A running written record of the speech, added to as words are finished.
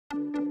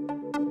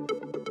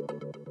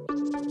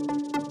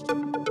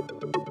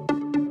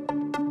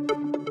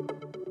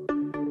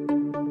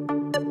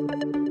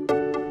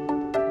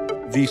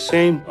The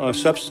same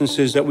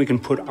substances that we can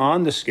put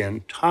on the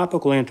skin,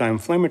 topical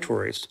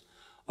anti-inflammatories,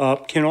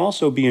 can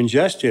also be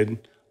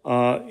ingested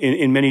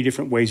in many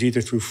different ways, either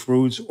through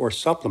foods or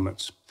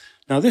supplements.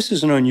 Now, this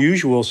is an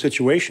unusual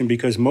situation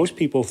because most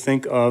people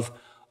think of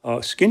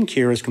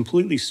skincare as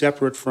completely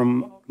separate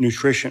from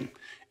nutrition,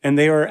 and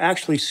they are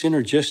actually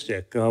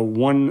synergistic.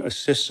 One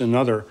assists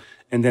another,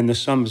 and then the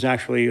sum is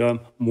actually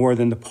more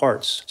than the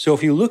parts. So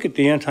if you look at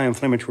the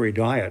anti-inflammatory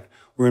diet,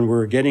 wherein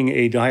we're getting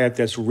a diet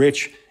that's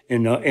rich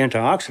in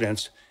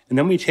antioxidants, and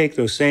then we take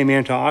those same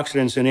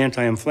antioxidants and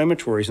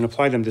anti-inflammatories and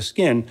apply them to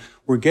skin,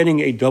 we're getting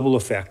a double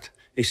effect,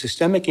 a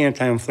systemic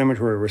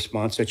anti-inflammatory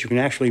response that you can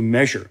actually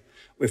measure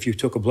if you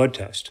took a blood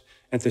test.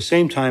 At the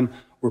same time,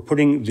 we're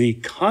putting the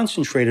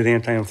concentrated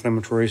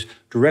anti-inflammatories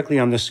directly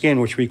on the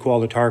skin, which we call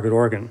the target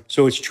organ.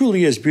 So it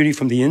truly is beauty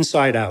from the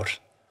inside out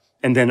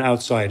and then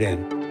outside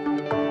in.